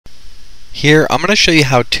Here I'm going to show you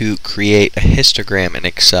how to create a histogram in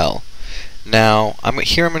Excel. Now I'm going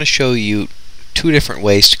to show you two different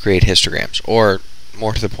ways to create histograms, or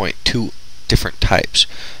more to the point, two different types.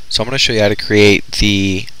 So I'm going to show you how to create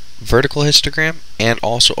the vertical histogram and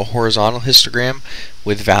also a horizontal histogram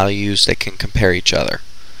with values that can compare each other.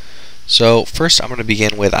 So first I'm going to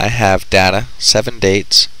begin with, I have data, 7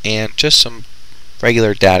 dates, and just some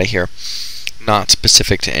regular data here, not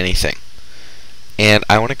specific to anything. And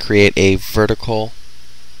I want to create a vertical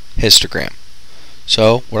histogram.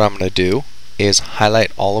 So what I'm going to do is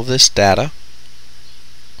highlight all of this data,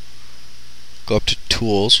 go up to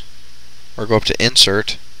Tools, or go up to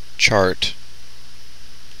Insert, Chart.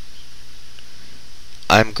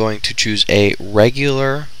 I'm going to choose a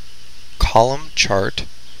regular column chart,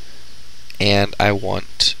 and I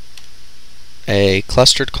want a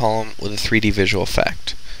clustered column with a 3D visual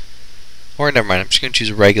effect. Or never mind, I'm just going to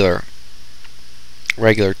choose a regular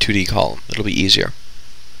 2D column. It'll be easier.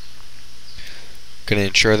 I'm going to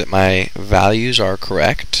ensure that my values are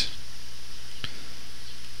correct.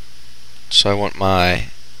 So I want my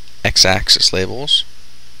x-axis labels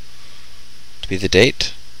to be the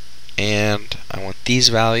date, and I want these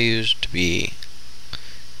values to be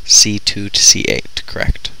C2 to C8,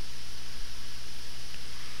 correct.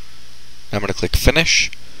 I'm going to click Finish.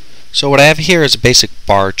 So what I have here is a basic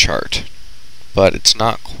bar chart, but it's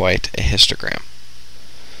not quite a histogram.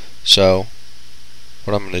 So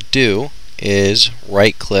what I'm going to do is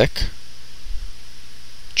right-click,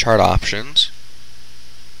 Chart Options,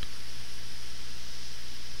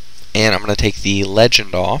 and I'm going to take the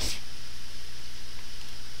legend off.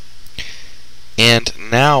 And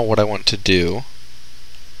now what I want to do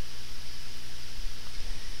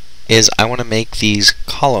is I want to make these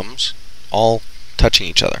columns all touching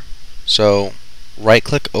each other. So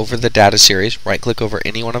right-click over the data series, right-click over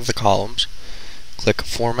any one of the columns, click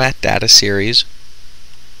Format Data Series,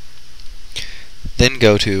 then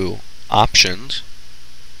go to Options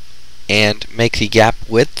and make the gap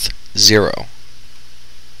width 0.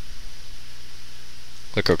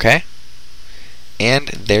 Click OK, and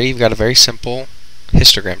there you've got a very simple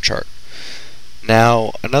histogram chart.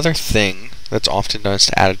 Now another thing that's often done is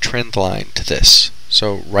to add a trend line to this.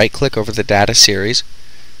 So right click over the data series,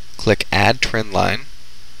 click Add Trend Line,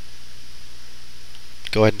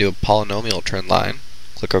 go ahead and do a polynomial trend line,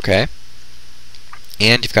 click OK,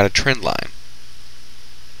 and you've got a trend line.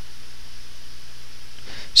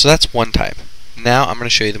 So that's one type. Now I'm going to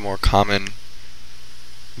show you the more common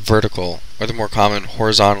vertical, or the more common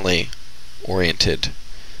horizontally oriented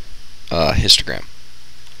histogram.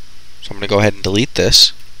 So I'm going to go ahead and delete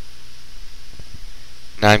this.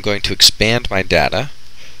 Now I'm going to expand my data,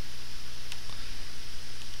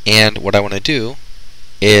 and what I want to do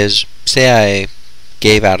is, say I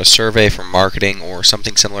gave out a survey from marketing or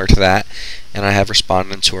something similar to that, and I have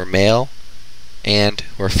respondents who are male and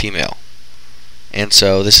who are female. And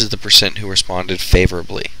so this is the percent who responded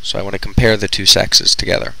favorably. So I want to compare the two sexes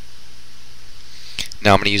together.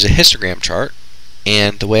 Now I'm going to use a histogram chart,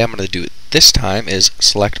 and the way I'm going to do it this time is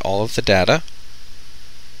select all of the data,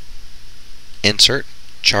 Insert,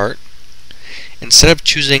 Chart. Instead of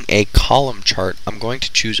choosing a column chart, I'm going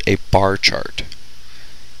to choose a bar chart.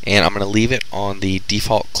 And I'm going to leave it on the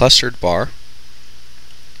default clustered bar.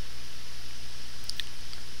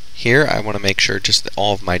 Here I want to make sure just that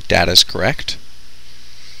all of my data is correct.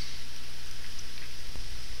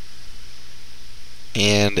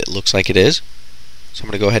 And it looks like it is. So I'm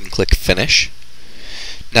going to go ahead and click Finish.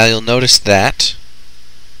 Now you'll notice that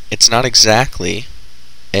it's not exactly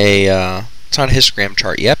it's not a histogram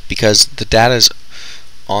chart yet, because the data is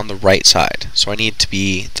on the right side. So I need to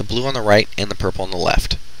be the blue on the right and the purple on the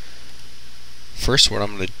left. First, what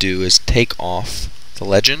I'm going to do is take off the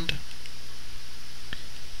legend,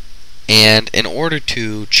 and in order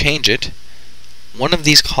to change it, one of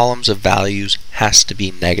these columns of values has to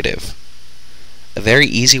be negative. A very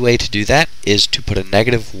easy way to do that is to put a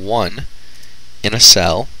 -1 in a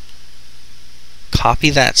cell, copy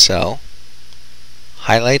that cell,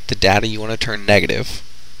 highlight the data you want to turn negative,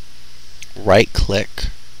 right-click,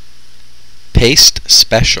 paste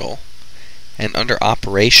special, and under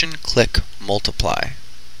Operation, click Multiply.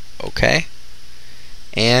 OK?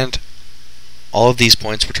 And all of these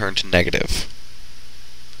points return to negative.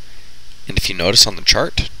 And if you notice on the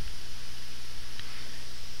chart,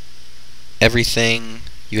 everything,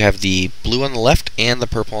 you have the blue on the left and the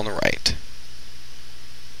purple on the right.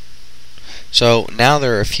 So now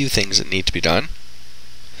there are a few things that need to be done.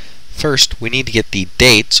 First, we need to get the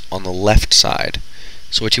dates on the left side.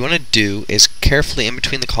 So what you want to do is carefully in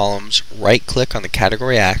between the columns, right click on the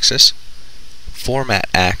category axis, format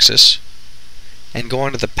axis, and go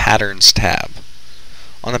onto the Patterns tab.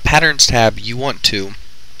 On the Patterns tab, you want to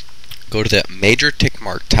go to the major tick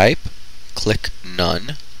mark type, click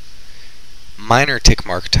None, minor tick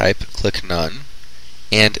mark type, click None,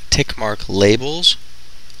 and tick mark labels,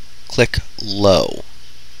 click Low.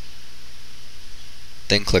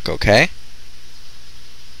 Then click OK.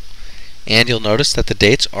 And you'll notice that the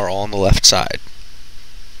dates are all on the left side.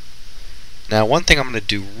 Now, one thing I'm going to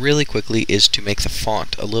do really quickly is to make the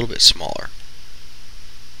font a little bit smaller.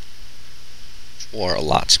 Or a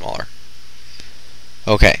lot smaller.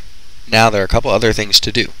 Okay, now there are a couple other things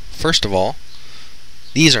to do. First of all,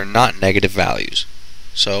 these are not negative values.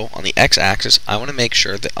 So on the x-axis, I want to make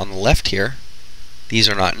sure that on the left here, these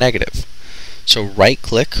are not negative. So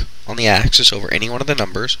right-click on the axis over any one of the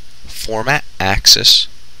numbers, Format Axis,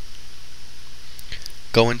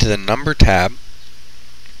 go into the Number tab,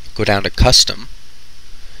 go down to Custom,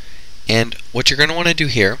 and what you're going to want to do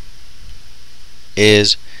here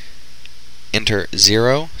is enter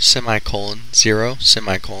 0, semicolon, 0,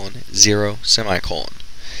 semicolon, 0, semicolon.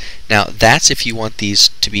 Now that's if you want these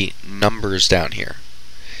to be numbers down here.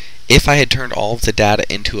 If I had turned all of the data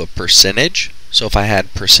into a percentage, so if I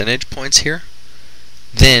had percentage points here,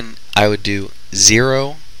 then I would do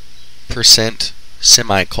 0%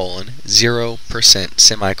 semicolon, 0%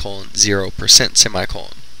 semicolon, 0%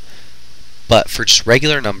 semicolon. But for just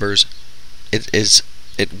regular numbers,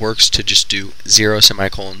 it works to just do 0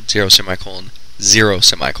 semicolon, 0 semicolon, 0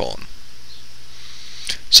 semicolon.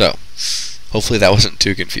 So, hopefully that wasn't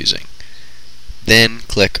too confusing. Then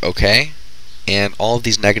click OK, and all of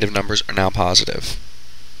these negative numbers are now positive.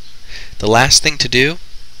 The last thing to do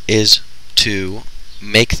is to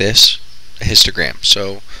make this a histogram.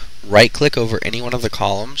 So, right click over any one of the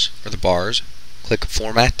columns or the bars, click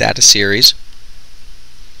Format Data Series,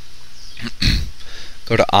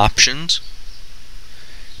 go to Options,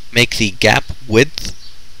 make the gap width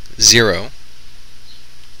 0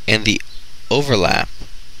 and the overlap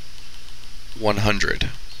 100.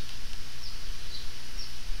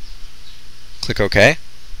 Click OK,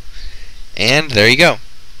 and there you go.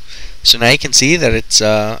 So now you can see that it's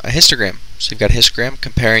a histogram. So you've got a histogram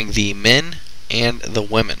comparing the men and the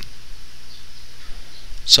women.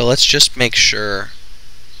 So let's just make sure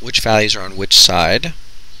which values are on which side.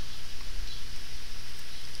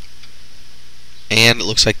 And it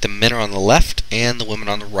looks like the men are on the left and the women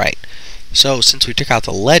on the right. So since we took out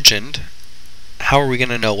the legend, how are we going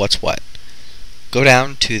to know what's what? Go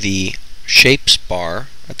down to the Shapes bar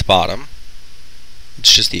at the bottom.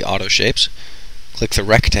 It's just the auto shapes. Click the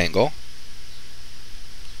rectangle.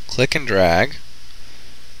 Click and drag.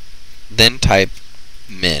 Then type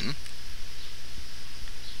men.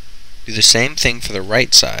 Do the same thing for the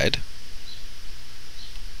right side.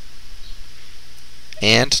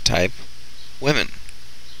 And type women.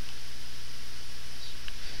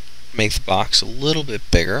 Make the box a little bit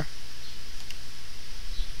bigger.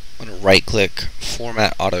 I'm going to right click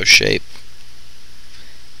Format Auto Shape,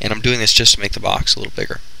 and I'm doing this just to make the box a little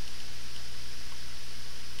bigger.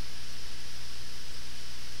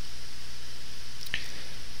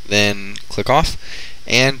 Then click off,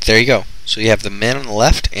 and there you go. So you have the men on the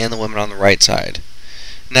left and the women on the right side.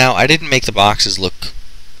 Now I didn't make the boxes look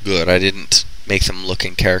good. I didn't make them look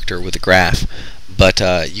in character with a graph, but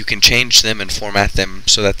you can change them and format them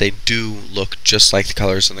so that they do look just like the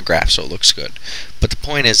colors in the graph, so it looks good. But the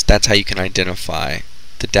point is, that's how you can identify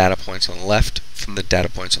the data points on the left from the data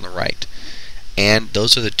points on the right. And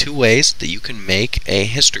those are the two ways that you can make a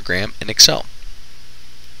histogram in Excel.